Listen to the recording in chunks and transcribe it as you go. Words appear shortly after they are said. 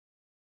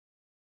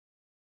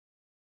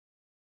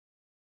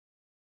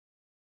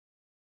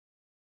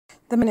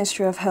The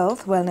Ministry of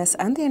Health, Wellness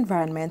and the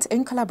Environment,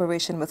 in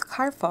collaboration with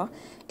CARPHA,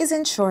 is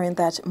ensuring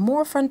that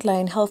more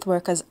frontline health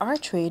workers are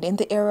trained in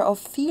the area of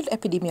field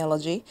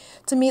epidemiology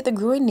to meet the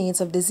growing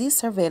needs of disease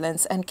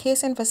surveillance and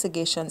case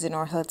investigations in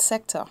our health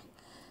sector.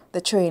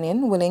 The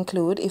training will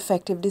include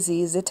effective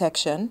disease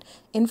detection,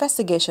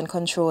 investigation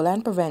control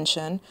and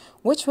prevention,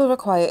 which will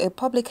require a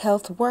public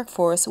health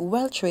workforce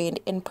well trained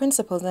in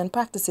principles and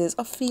practices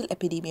of field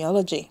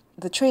epidemiology.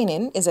 The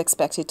training is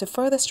expected to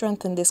further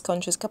strengthen this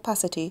country's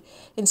capacity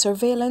in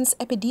surveillance,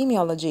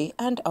 epidemiology,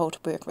 and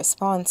outbreak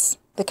response.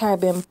 The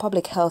Caribbean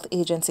Public Health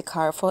Agency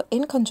CARPHA,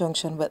 in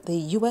conjunction with the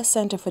U.S.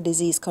 Center for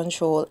Disease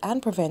Control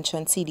and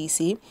Prevention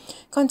 (CDC),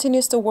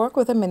 continues to work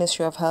with the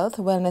Ministry of Health,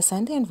 Wellness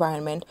and the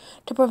Environment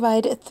to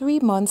provide a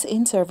 3-month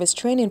in-service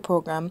training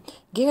program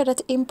geared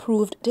at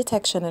improved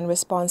detection and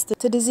response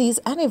to disease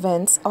and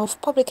events of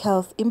public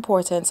health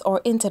importance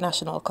or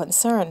international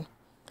concern.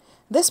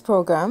 This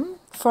program,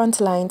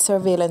 Frontline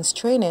Surveillance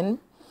Training,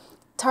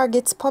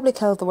 targets public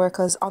health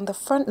workers on the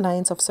front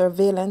lines of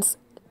surveillance,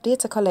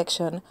 data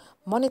collection,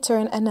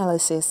 monitoring,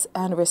 analysis,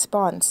 and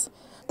response.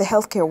 The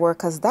healthcare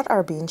workers that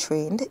are being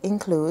trained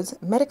include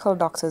medical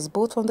doctors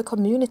both from the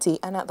community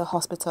and at the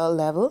hospital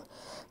level,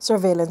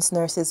 surveillance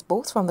nurses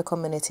both from the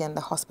community and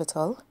the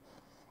hospital,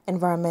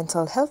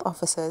 environmental health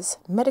officers,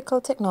 medical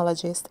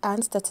technologists,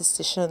 and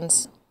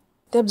statisticians.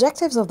 The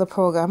objectives of the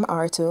program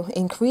are to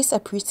increase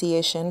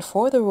appreciation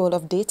for the role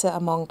of data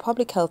among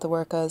public health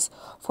workers,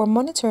 for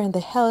monitoring the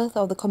health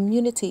of the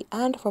community,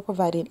 and for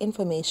providing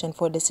information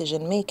for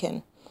decision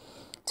making,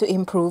 to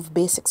improve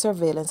basic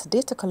surveillance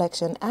data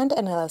collection and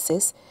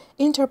analysis,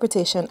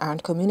 interpretation,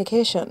 and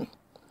communication,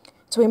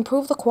 to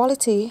improve the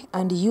quality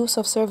and use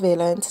of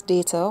surveillance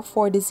data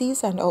for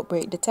disease and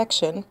outbreak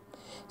detection,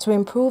 to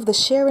improve the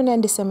sharing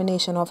and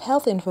dissemination of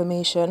health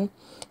information,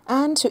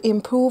 and to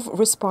improve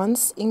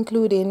response,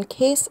 including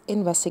case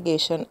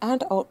investigation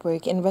and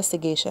outbreak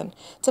investigation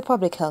to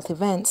public health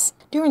events.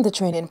 During the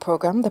training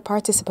program, the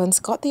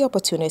participants got the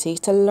opportunity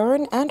to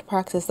learn and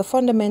practice the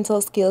fundamental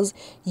skills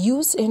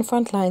used in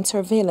frontline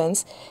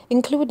surveillance,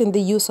 including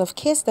the use of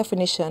case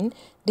definition,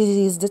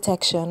 disease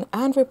detection,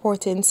 and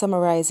reporting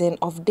summarizing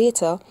of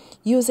data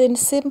using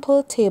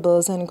simple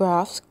tables and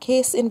graphs,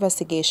 case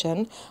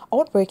investigation,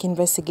 outbreak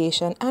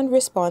investigation, and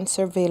response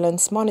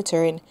surveillance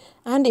monitoring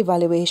and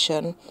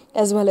evaluation,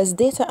 as well as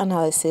data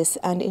analysis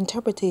and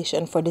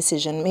interpretation for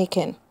decision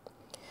making.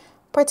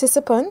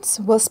 Participants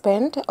will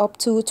spend up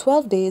to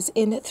 12 days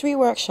in 3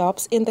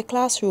 workshops in the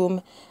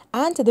classroom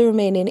and the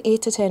remaining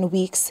 8 to 10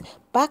 weeks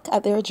back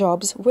at their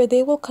jobs, where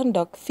they will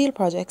conduct field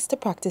projects to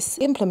practice,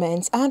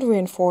 implement, and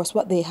reinforce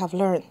what they have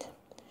learned.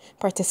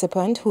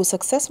 Participants who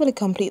successfully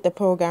complete the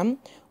program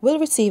will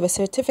receive a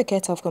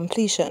certificate of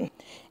completion.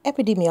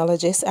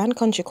 Epidemiologist and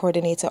country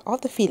coordinator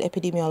of the Field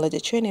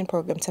Epidemiology Training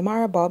Program,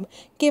 Tamara Bob,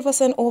 gave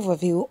us an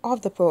overview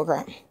of the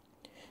program.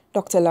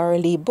 Dr. Laura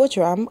Lee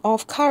Budram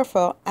of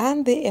CARPHA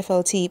and the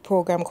FLT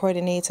Program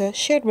Coordinator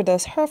shared with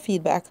us her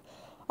feedback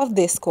of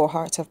this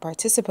cohort of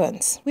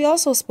participants. We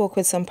also spoke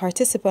with some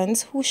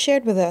participants who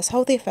shared with us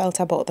how they felt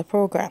about the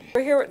program.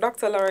 We're here with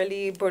Dr. Laura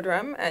Lee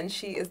Budram, and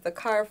she is the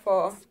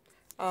CARPHA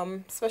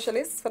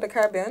specialist for the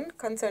Caribbean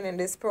concerning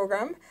this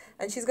program,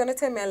 and she's going to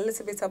tell me a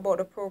little bit about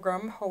the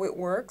program, how it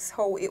works,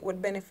 how it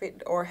would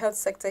benefit our health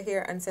sector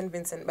here and St.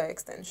 Vincent by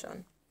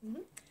extension.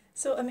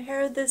 So I'm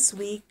here this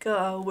week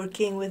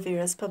working with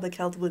various public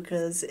health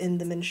workers in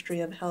the Ministry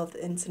of Health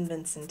in St.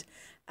 Vincent,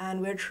 and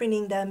we're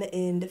training them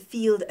in the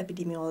field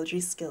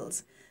epidemiology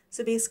skills.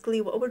 So basically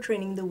what we're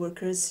training the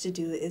workers to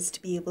do is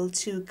to be able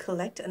to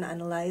collect and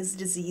analyze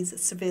disease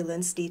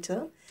surveillance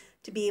data,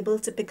 to be able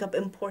to pick up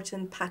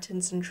important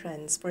patterns and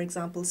trends. For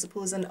example,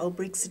 suppose an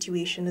outbreak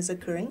situation is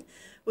occurring,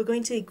 we're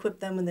going to equip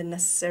them with the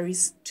necessary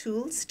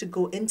tools to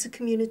go into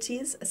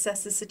communities,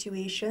 assess the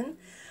situation.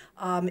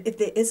 If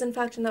there is in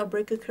fact an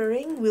outbreak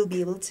occurring, we'll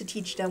be able to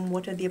teach them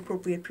what are the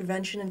appropriate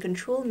prevention and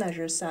control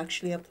measures to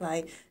actually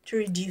apply to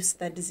reduce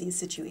that disease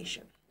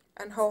situation.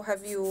 And how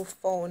have you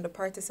found the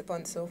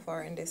participants so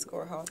far in this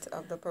cohort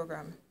of the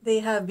program? They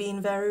have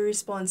been very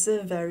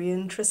responsive, very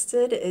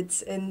interested.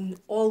 It's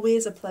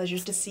always a pleasure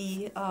to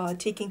see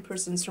taking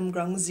persons from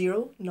ground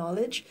zero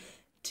knowledge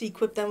to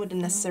equip them with the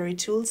necessary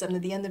tools, and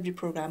at the end of the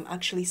program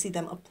actually see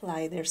them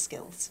apply their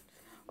skills.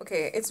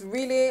 Okay, it's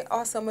really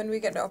awesome when we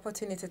get the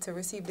opportunity to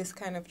receive this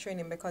kind of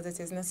training because it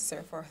is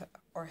necessary for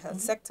our health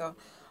sector.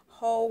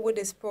 How would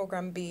this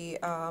program be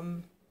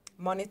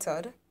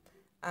monitored,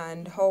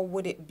 and how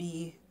would it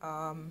be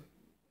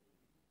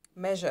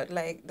measured,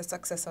 like the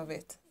success of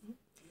it?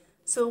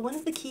 So one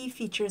of the key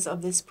features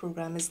of this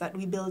program is that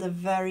we build a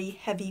very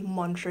heavy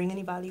monitoring and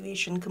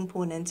evaluation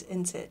component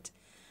into it.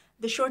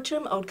 The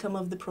short-term outcome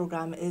of the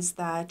program is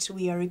that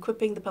we are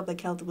equipping the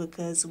public health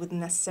workers with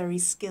necessary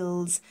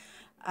skills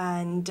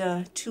and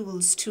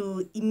tools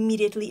to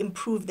immediately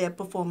improve their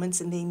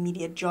performance in the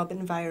immediate job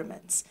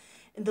environments.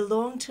 In the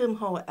long term,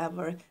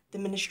 however, the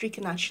ministry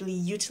can actually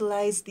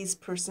utilize these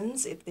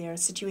persons. If there are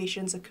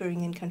situations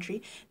occurring in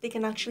country, they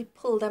can actually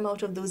pull them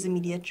out of those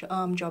immediate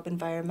job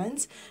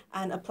environments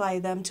and apply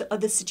them to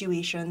other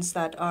situations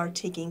that are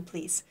taking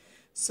place.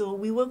 So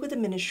we work with the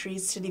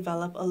ministries to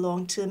develop a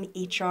long-term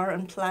HR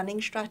and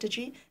planning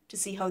strategy to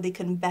see how they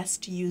can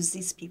best use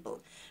these people.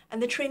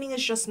 And the training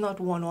is just not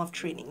one-off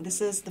training. This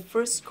is the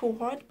first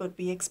cohort, but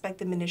we expect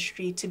the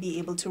ministry to be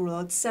able to roll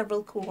out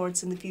several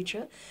cohorts in the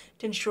future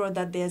to ensure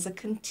that there's a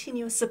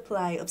continuous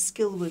supply of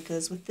skilled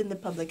workers within the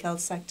public health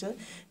sector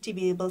to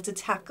be able to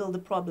tackle the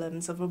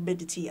problems of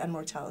morbidity and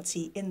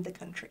mortality in the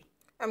country.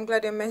 I'm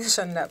glad you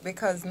mentioned that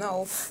because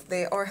now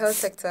our health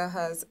sector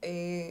has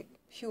a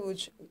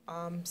huge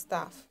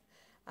staff.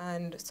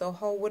 And so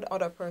how would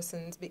other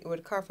persons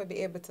would CARPHA be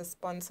able to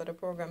sponsor the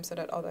program so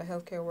that other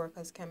healthcare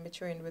workers can be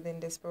trained within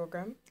this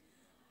program?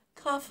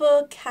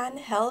 CARPHA can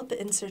help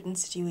in certain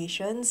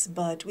situations,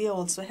 but we are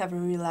also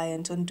heavily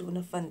reliant on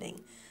donor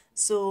funding.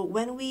 So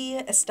when we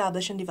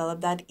establish and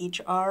develop that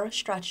HR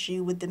strategy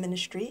with the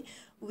ministry,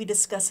 we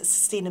discuss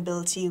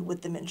sustainability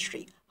with the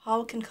ministry.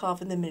 How can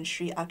CARPHA and the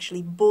ministry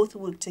actually both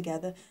work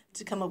together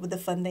to come up with the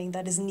funding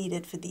that is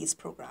needed for these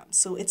programs?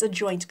 So it's a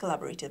joint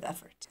collaborative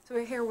effort. So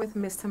we're here with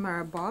Ms.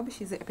 Tamara Bob.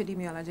 She's an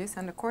epidemiologist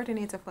and the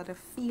coordinator for the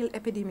Field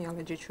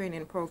Epidemiology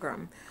training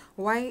program.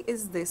 Why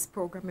is this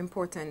program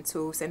important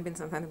to St.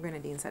 Vincent and the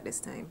Grenadines at this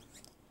time?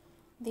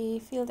 The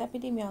Field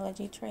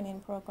Epidemiology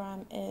training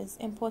program is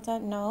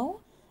important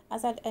now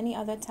as at any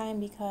other time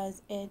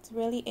because it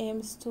really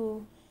aims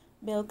to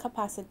build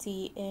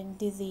capacity in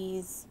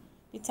disease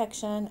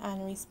detection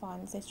and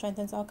response. It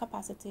strengthens our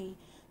capacity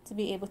to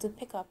be able to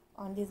pick up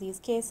on disease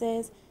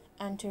cases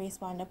and to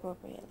respond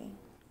appropriately.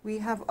 We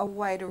have a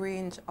wide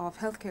range of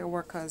healthcare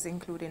workers,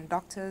 including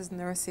doctors,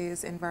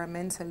 nurses,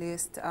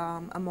 environmentalists,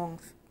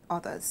 among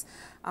others.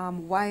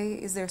 Why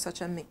is there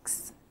such a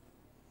mix?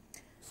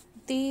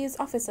 These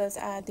officers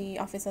are the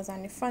officers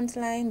on the front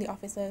line, the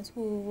officers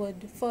who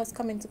would first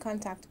come into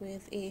contact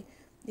with a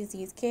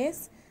disease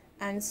case,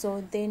 and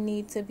so they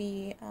need to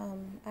be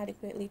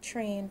adequately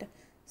trained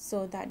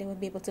so that they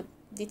would be able to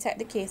detect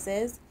the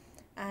cases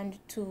and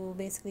to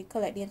basically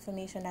collect the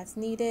information that's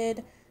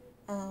needed,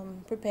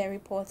 prepare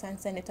reports and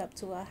send it up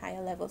to a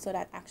higher level so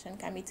that action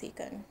can be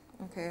taken.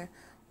 Okay.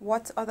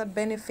 What other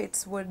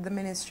benefits would the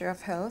Ministry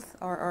of Health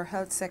or our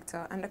health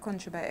sector and the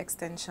country by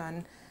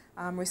extension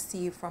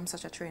receive from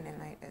such a training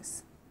like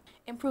this?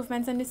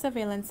 Improvements in the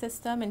surveillance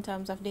system in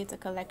terms of data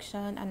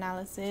collection,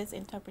 analysis,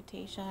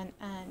 interpretation,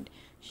 and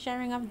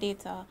sharing of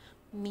data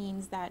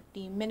means that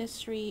the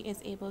ministry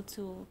is able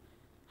to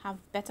have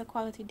better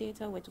quality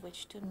data with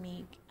which to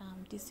make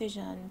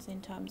decisions in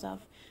terms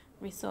of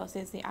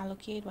resources they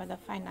allocate, whether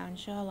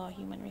financial or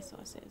human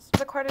resources.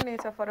 The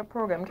coordinator for the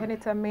program, can you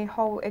tell me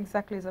how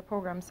exactly is the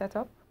program set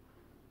up?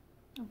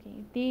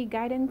 Okay, the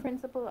guiding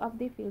principle of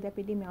the Field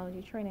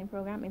Epidemiology training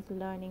program is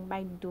learning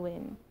by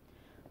doing.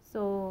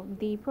 So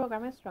the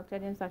program is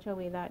structured in such a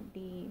way that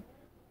the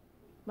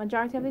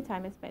majority of the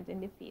time is spent in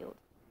the field.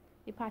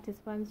 The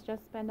participants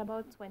just spend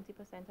about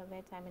 20% of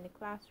their time in the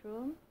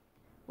classroom,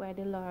 where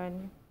they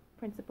learn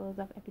principles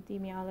of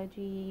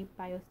epidemiology,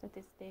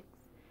 biostatistics,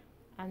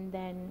 and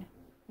then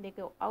they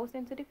go out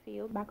into the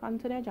field, back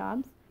onto their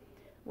jobs,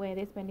 where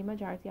they spend the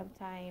majority of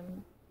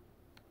time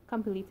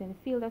completing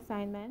field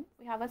assignments.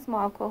 We have a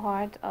small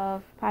cohort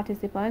of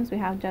participants. We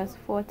have just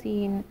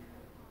 14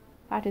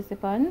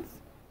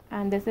 participants,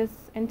 and this is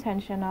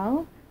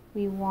intentional.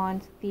 We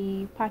want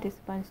the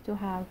participants to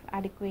have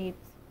adequate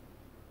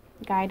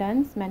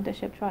guidance,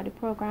 mentorship throughout the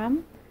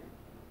program.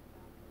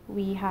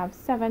 We have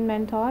 7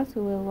 mentors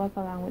who will work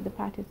along with the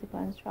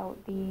participants throughout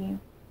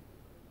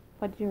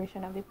for the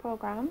duration of the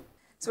program.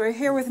 So we're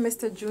here with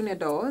Mr. Junior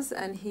Dawes,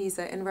 and he's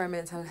an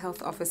environmental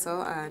health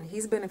officer, and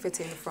he's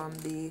benefiting from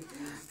the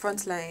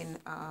frontline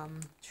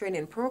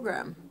training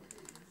program.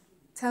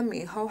 Tell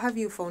me, how have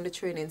you found the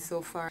training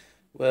so far?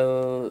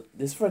 Well,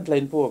 this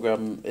frontline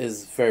program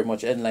is very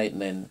much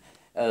enlightening.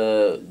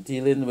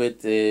 Dealing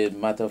with the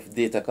matter of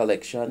data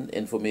collection,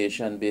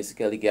 information,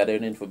 basically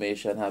gathering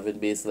information, having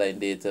baseline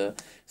data,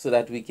 so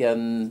that we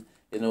can,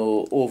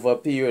 over a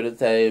period of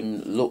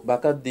time, look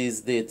back at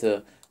these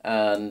data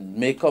and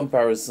make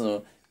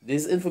comparison.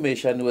 This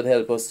information would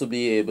help us to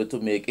be able to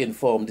make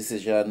informed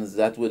decisions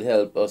that would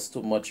help us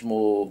to much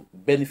more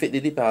benefit the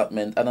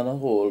department and on a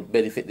whole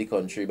benefit the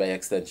country by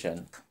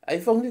extension. I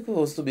found the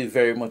course to be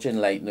very much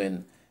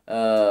enlightening.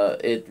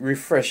 It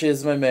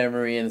refreshes my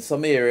memory in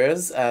some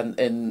areas, and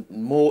in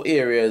more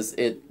areas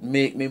it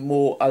make me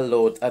more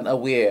alert and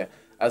aware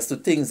as to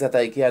things that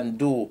I can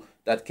do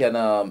that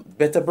can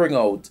better bring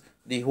out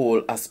the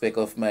whole aspect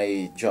of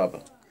my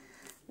job.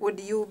 Would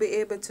you be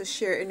able to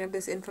share any of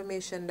this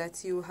information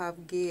that you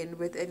have gained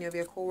with any of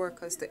your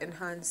co-workers to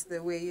enhance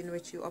the way in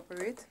which you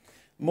operate?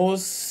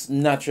 Most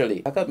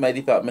naturally. Back at my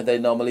department, I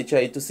normally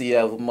try to see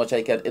how much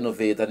I can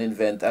innovate and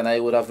invent, and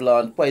I would have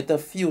learned quite a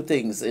few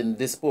things in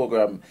this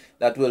program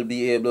that will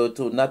be able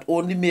to not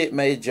only make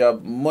my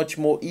job much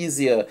more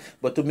easier,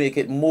 but to make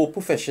it more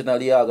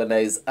professionally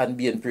organized and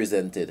being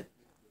presented.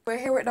 We're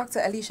here with Dr.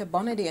 Alicia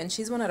Bonady, and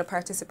she's one of the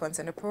participants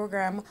in the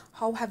program.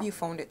 How have you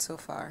found it so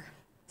far?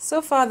 So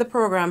far, the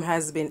program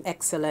has been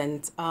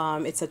excellent.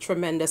 It's a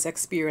tremendous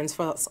experience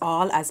for us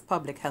all as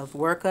public health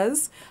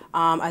workers.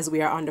 As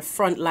we are on the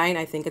front line,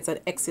 I think it's an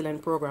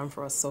excellent program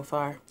for us so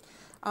far.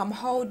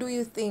 How do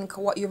you think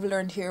what you've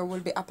learned here will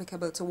be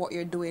applicable to what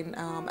you're doing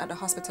at the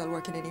hospital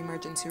working in the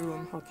emergency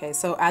room? Okay,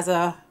 so as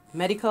a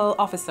medical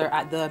officer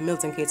at the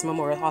Milton Cates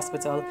Memorial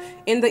Hospital,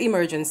 in the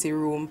emergency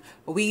room,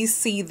 we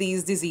see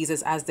these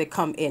diseases as they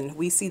come in.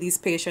 We see these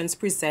patients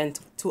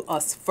present to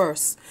us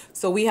first.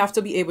 So we have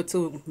to be able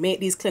to make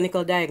these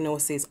clinical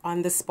diagnoses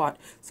on the spot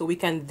so we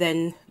can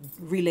then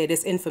relay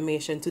this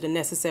information to the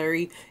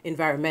necessary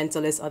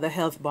environmentalists, other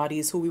health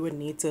bodies who we would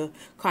need to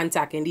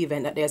contact in the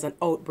event that there's an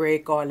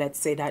outbreak, or let's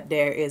say that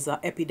there is an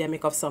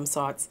epidemic of some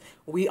sorts.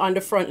 We on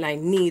the front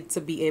line need to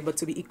be able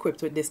to be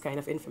equipped with this kind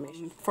of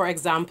information. For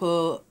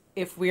example,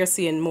 if we are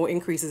seeing more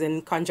increases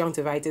in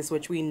conjunctivitis,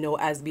 which we know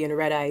as being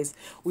red eyes,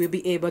 we'll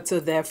be able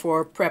to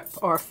therefore prep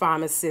our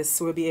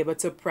pharmacists, we'll be able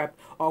to prep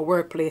our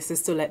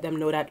workplaces to let them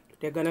know that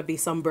there's going to be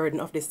some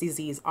burden of this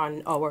disease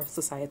on our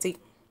society.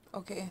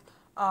 Okay.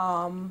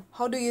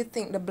 How do you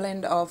think the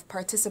blend of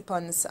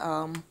participants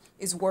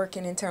is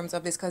working in terms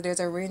of this? Because there's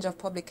a range of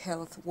public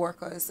health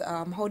workers.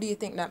 How do you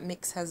think that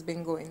mix has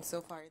been going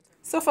so far?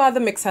 So far, the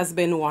mix has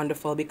been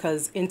wonderful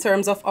because in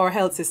terms of our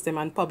health system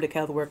and public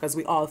health workers,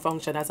 we all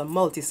function as a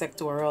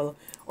multi-sectoral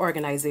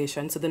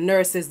organization. So the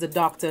nurses, the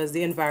doctors,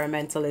 the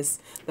environmentalists,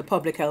 the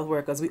public health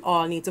workers, we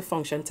all need to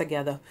function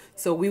together.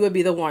 So we would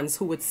be the ones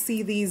who would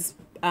see these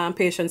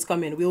patients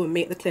come in. We will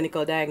make the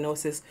clinical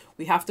diagnosis.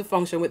 We have to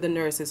function with the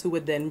nurses who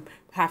would then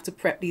have to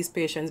prep these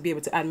patients, be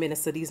able to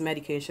administer these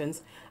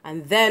medications.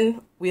 And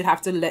then we'd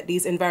have to let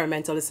these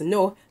environmentalists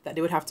know that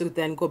they would have to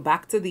then go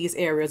back to these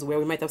areas where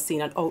we might have seen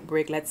an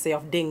outbreak, let's say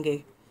of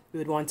dengue. We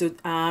would want to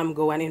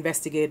go and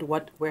investigate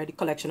where the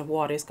collection of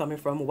water is coming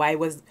from. Why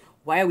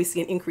are we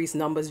seeing increased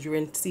numbers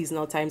during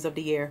seasonal times of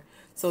the year?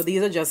 So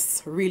these are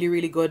just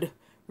really good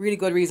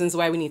reasons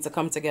why we need to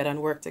come together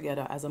and work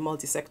together as a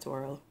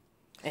multi-sectoral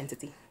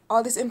entity.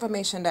 All this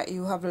information that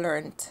you have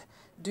learned,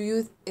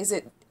 is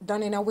it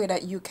done in a way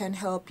that you can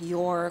help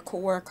your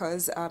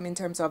co-workers in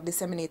terms of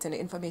disseminating the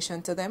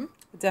information to them?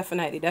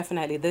 Definitely.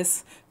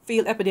 This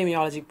Field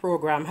Epidemiology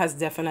program has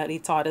definitely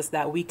taught us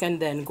that we can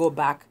then go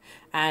back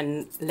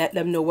and let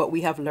them know what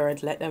we have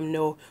learned, let them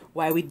know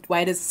why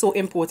it is so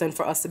important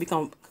for us to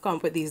come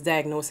up with these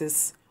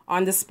diagnoses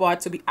on the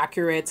spot, to be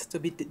accurate, to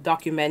be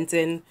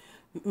documenting,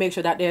 make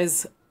sure that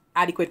there's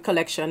adequate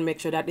collection,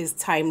 make sure that there's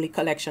timely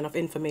collection of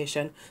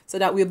information so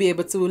that we'll be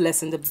able to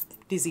lessen the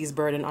disease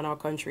burden on our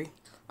country.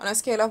 On a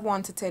scale of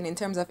 1 to 10, in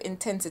terms of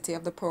intensity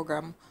of the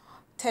program,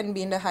 10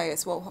 being the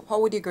highest, well, how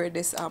would you grade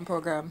this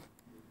program?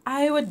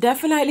 I would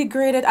definitely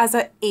grade it as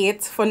an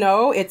 8 for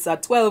now. It's a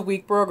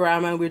 12-week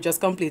program and we just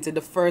completed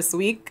the first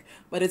week,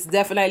 but it's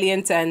definitely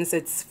intense.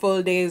 It's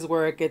full day's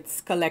work,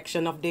 it's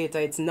collection of data,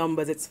 it's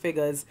numbers, it's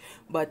figures,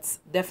 but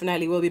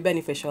definitely will be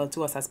beneficial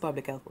to us as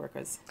public health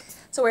workers.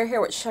 So we're here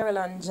with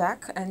Sherilyn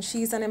Jack, and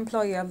she's an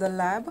employee of the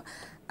lab.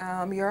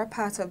 You're a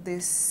part of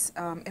this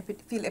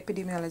Field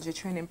Epidemiology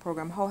training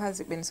program. How has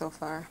it been so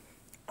far?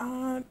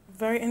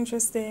 Very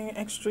interesting,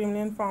 extremely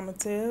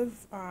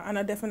informative, and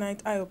a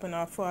definite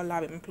eye-opener for a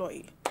lab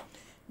employee.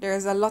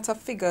 There's a lot of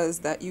figures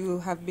that you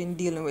have been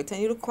dealing with,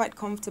 and you look quite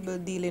comfortable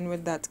dealing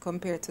with that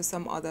compared to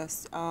some other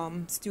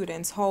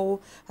students. How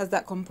has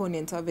that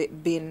component of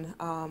it been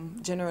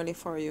generally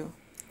for you?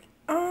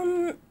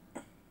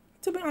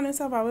 To be honest,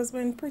 I've always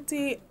been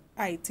pretty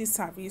IT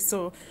savvy,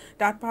 so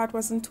that part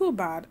wasn't too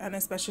bad, and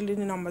especially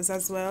the numbers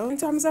as well. In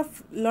terms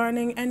of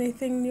learning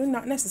anything new,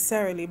 not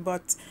necessarily,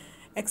 but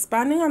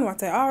expanding on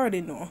what I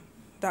already know,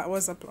 that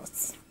was a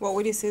plus. What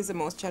would you say is the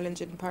most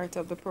challenging part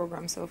of the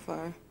program so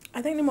far?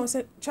 I think the most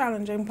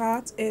challenging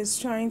part is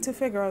trying to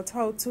figure out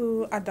how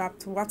to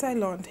adapt what I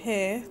learned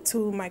here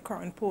to my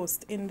current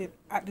post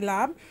at the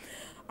lab.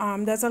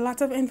 There's a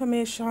lot of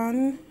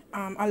information,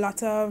 a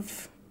lot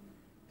of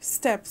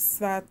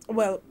steps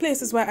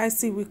places where I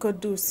see we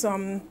could do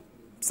some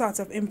sort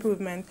of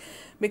improvement,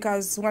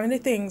 because one of the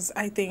things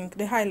I think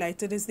they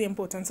highlighted is the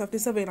importance of the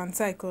surveillance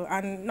cycle,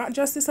 and not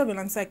just the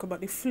surveillance cycle but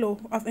the flow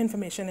of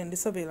information in the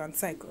surveillance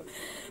cycle.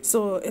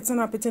 So it's an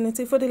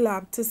opportunity for the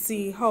lab to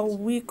see how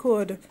we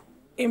could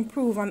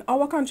improve on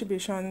our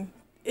contribution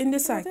in the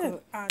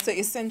cycle. So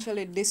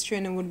essentially this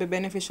training would be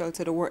beneficial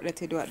to the work that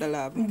you do at the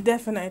lab?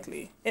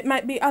 Definitely. It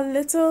might be a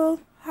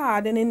little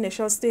hard in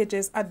initial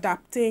stages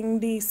adapting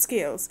the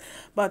skills,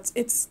 but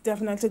it's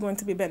definitely going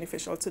to be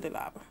beneficial to the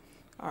lab.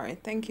 All right,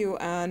 thank you.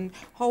 And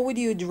how would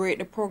you rate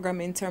the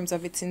program in terms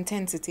of its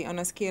intensity on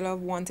a scale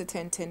of 1 to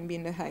 10, 10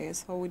 being the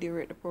highest? How would you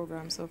rate the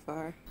program so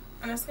far?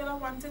 On a scale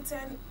of 1 to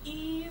 10,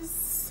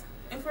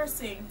 if we're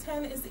saying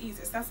 10 is the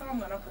easiest, that's how I'm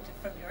going to put it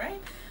for me,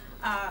 right?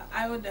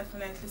 I would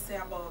definitely say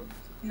about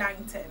 9,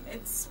 10.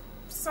 It's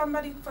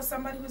for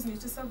somebody who's new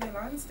to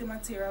surveillance, the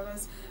material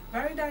is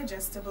very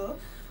digestible.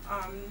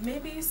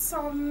 Maybe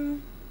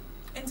some,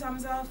 in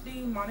terms of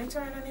the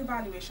monitoring and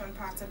evaluation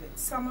part of it,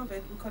 some of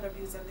it we could have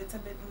used a little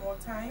bit more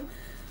time,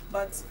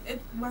 but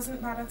it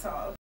wasn't bad at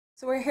all.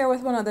 So we're here with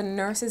one of the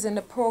nurses in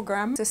the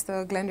program,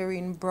 Sister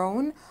Glendorine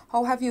Brown.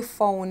 How have you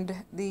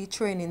found the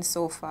training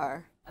so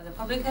far? As a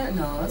public health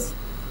nurse,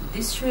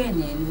 this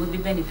training would be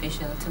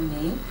beneficial to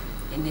me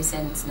in the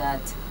sense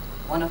that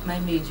one of my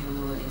major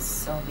roles is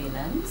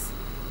surveillance.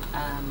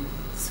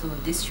 So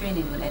this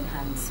training will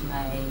enhance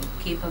my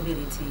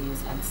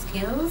capabilities and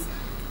skills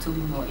to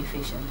be more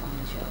efficient on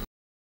the job.